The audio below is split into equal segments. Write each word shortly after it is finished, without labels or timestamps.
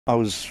I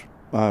was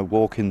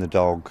walking the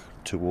dog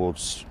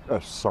towards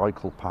a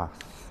cycle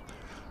path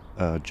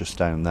just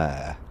down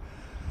there.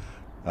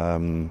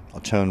 I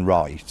turned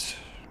right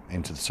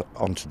onto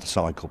the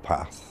cycle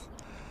path,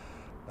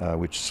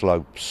 which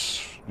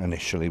slopes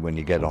initially when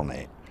you get on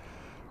it,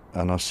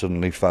 and I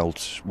suddenly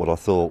felt what I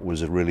thought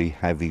was a really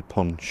heavy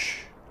punch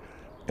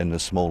in the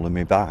small of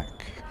my back.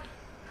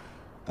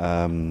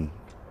 And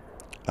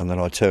then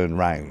I turned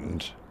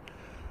round.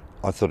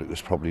 I thought it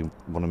was probably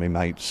one of my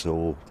mates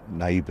or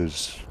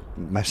neighbours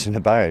messing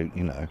about,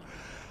 you know.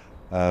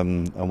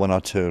 And when I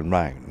turned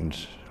round,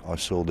 I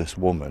saw this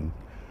woman,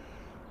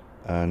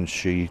 and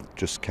she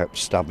just kept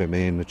stabbing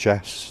me in the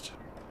chest.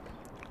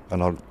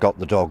 And I got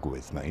the dog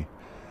with me.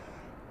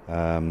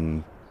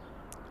 And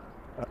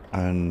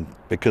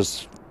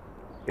because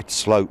it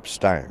slopes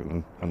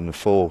down and the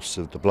force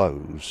of the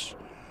blows,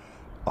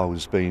 I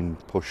was being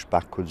pushed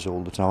backwards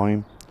all the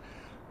time.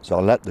 So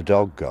I let the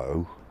dog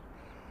go,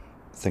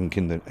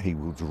 thinking that he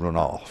would run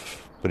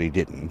off, but he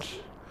didn't.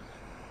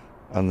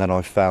 And then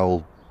I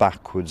fell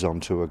backwards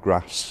onto a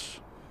grass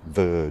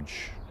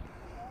verge,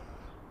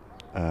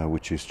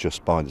 which is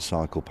just by the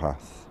cycle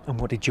path. And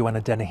what did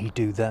Joanna Dennehy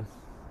do then?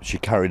 She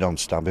carried on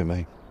stabbing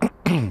me.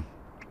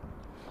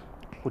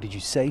 What did you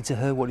say to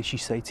her? What did she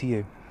say to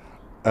you?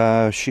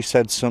 She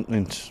said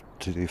something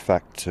to the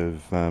effect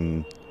of,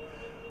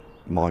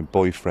 my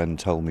boyfriend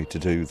told me to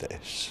do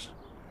this.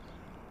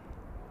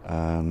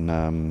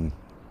 And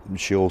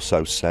she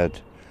also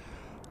said,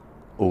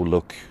 "Oh,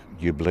 look,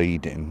 you're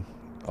bleeding.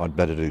 I'd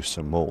better do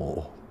some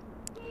more."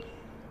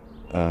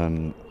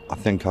 And I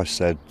think I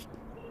said,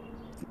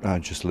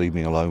 "Just leave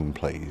me alone,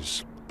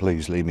 please.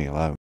 Please leave me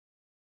alone."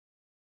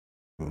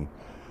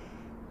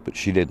 But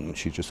she didn't.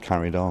 She just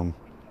carried on.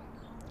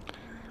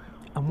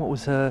 And what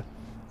was her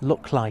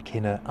look like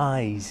in her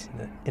eyes,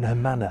 in her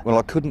manner? Well,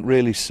 I couldn't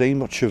really see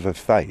much of her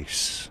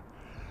face,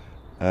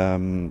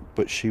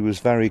 but she was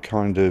very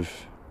kind of,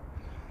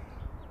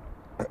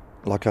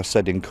 like I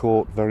said in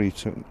court, very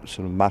sort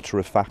of matter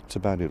of fact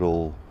about it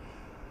all.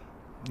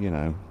 You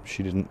know,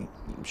 she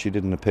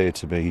didn't appear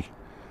to be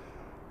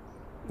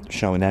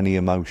showing any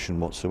emotion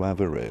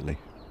whatsoever, really.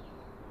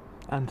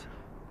 And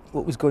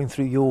what was going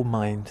through your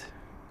mind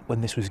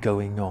when this was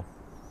going on?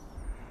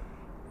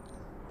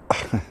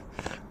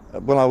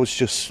 Well, I was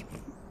just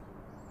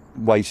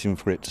waiting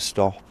for it to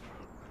stop,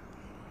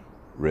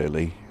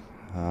 really.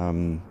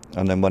 And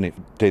then when it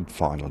did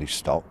finally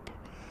stop,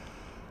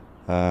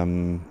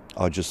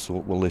 I just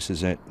thought, well, this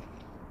is it.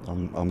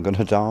 I'm going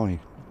to die.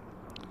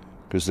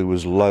 Because there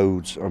was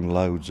loads and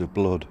loads of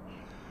blood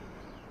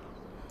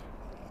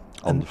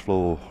on the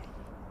floor,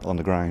 on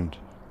the ground.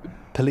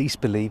 Police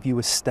believe you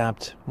were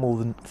stabbed more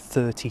than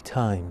 30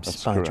 times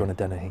That's by correct. Joanna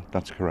Dennehy.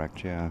 That's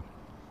correct, yeah.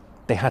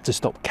 They had to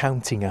stop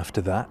counting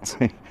after that.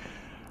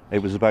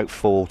 It was about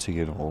 40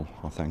 in all,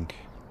 I think.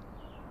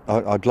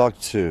 I'd like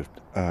to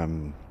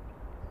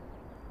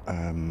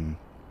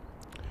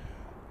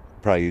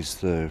praise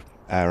the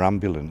air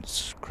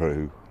ambulance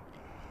crew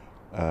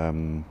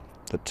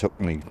that took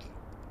me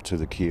to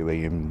the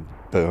QE in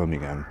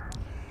Birmingham,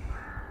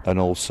 and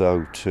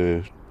also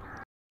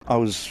I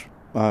was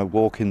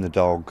walking the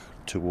dog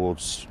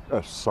towards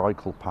a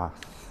cycle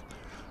path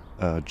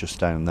just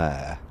down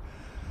there.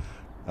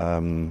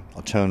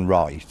 I turned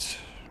right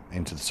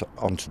onto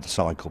the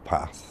cycle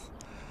path,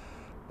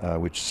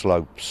 which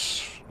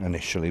slopes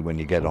initially when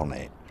you get on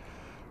it,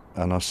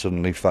 and I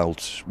suddenly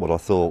felt what I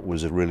thought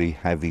was a really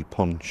heavy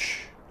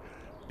punch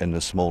in the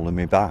small of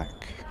my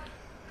back.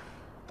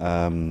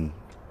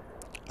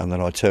 And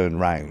then I turned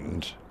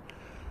round.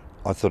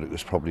 I thought it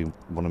was probably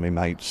one of my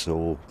mates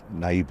or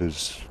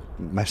neighbours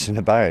messing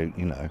about,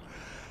 you know.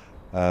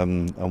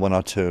 And when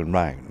I turned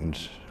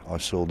round, I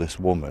saw this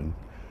woman,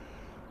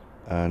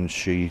 and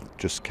she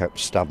just kept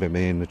stabbing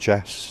me in the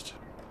chest.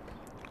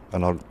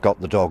 And I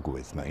got the dog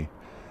with me.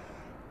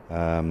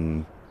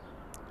 And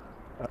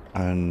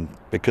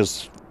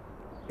because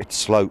it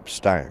slopes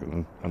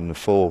down and the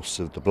force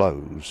of the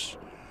blows,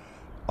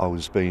 I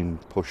was being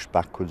pushed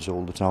backwards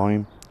all the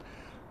time.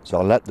 So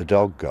I let the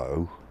dog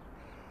go,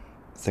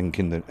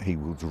 thinking that he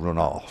would run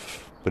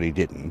off, but he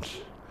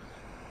didn't.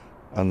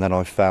 And then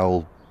I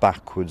fell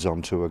backwards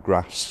onto a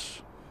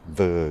grass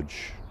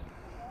verge,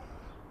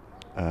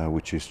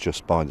 which is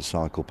just by the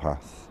cycle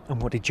path. And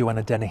what did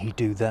Joanna Dennehy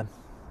do then?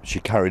 She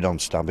carried on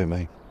stabbing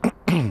me.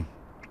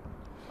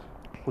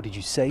 What did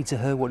you say to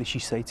her? What did she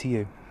say to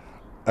you?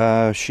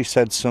 She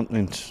said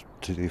something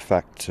to the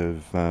effect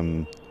of,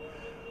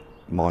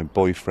 my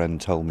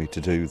boyfriend told me to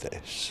do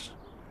this.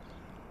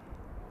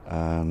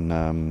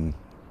 And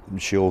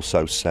she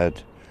also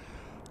said,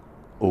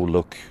 "Oh,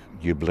 look,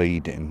 you're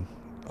bleeding.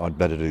 I'd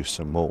better do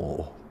some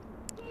more."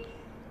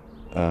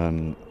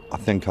 And I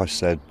think I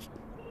said,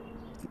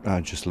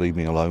 "Just leave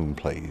me alone,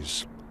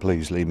 please.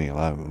 Please leave me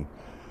alone."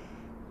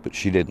 But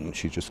she didn't.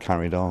 She just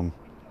carried on.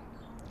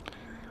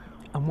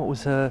 And what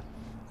was her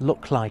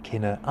look like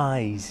in her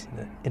eyes,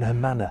 in her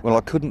manner? Well,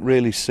 I couldn't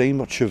really see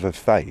much of her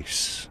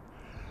face,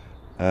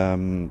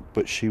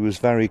 but she was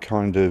very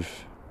kind of,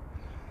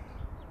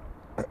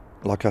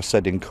 like I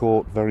said in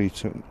court, very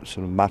sort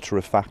of matter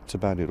of fact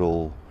about it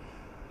all.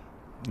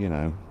 You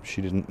know,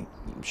 she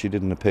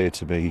didn't appear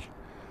to be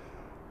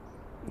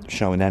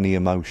showing any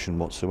emotion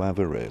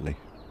whatsoever, really.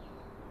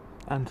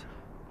 And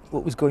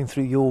what was going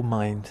through your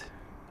mind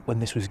when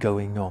this was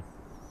going on?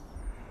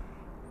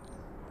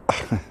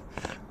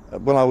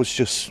 Well, I was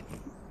just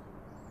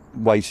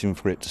waiting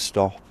for it to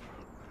stop,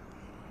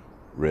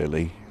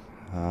 really.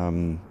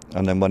 And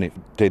then when it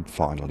did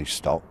finally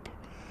stop,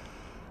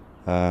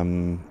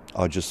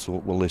 I just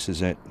thought, well, this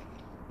is it.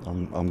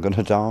 I'm going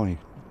to die.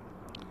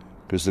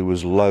 Because there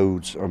was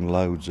loads and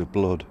loads of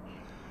blood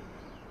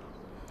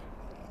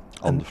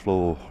on the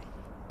floor,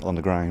 on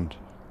the ground.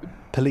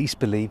 Police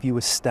believe you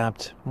were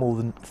stabbed more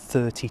than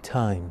 30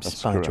 times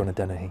That's by correct. Joanna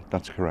Dennehy.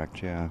 That's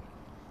correct, yeah.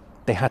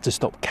 They had to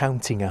stop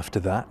counting after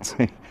that.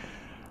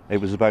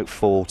 It was about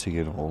 40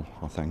 in all,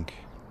 I think.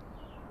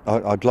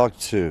 I'd like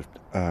to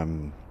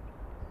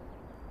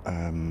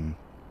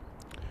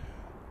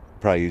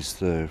praise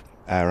the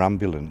air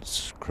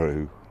ambulance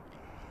crew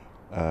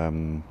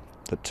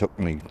that took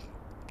me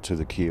to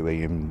the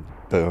QE in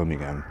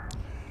Birmingham,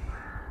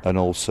 and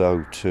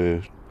also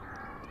to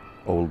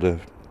all the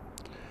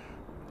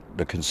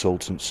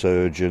consultant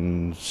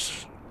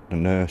surgeons, the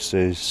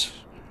nurses.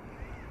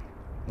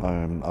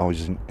 I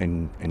was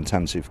in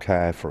intensive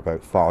care for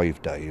about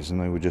 5 days, and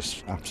they were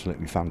just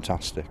absolutely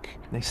fantastic.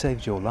 They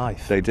saved your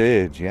life. They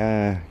did,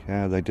 yeah,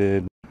 they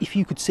did. If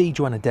you could see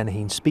Joanna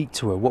Dennehy and speak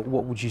to her, what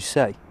would you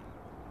say?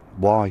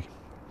 Why?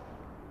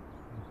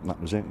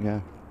 That was it,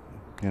 yeah.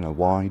 You know,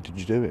 why did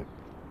you do it?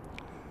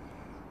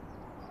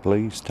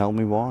 Please tell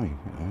me why,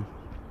 you know.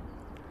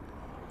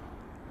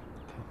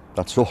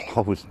 That's all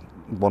I would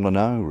want to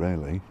know,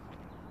 really.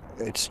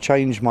 It's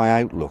changed my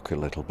outlook a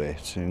little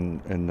bit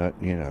in that,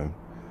 you know,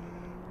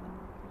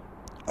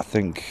 I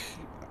think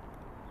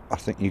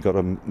you got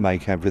to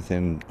make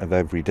everything of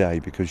every day,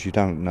 because you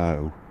don't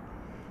know.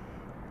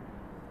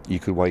 You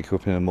could wake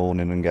up in the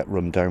morning and get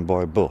run down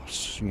by a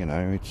bus, you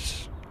know.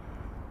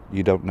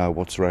 You don't know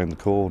what's around the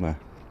corner.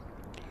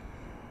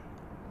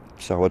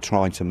 So I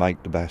try to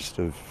make the best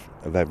of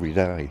every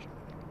day.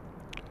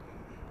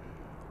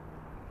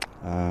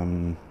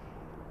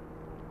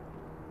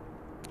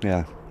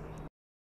 Yeah.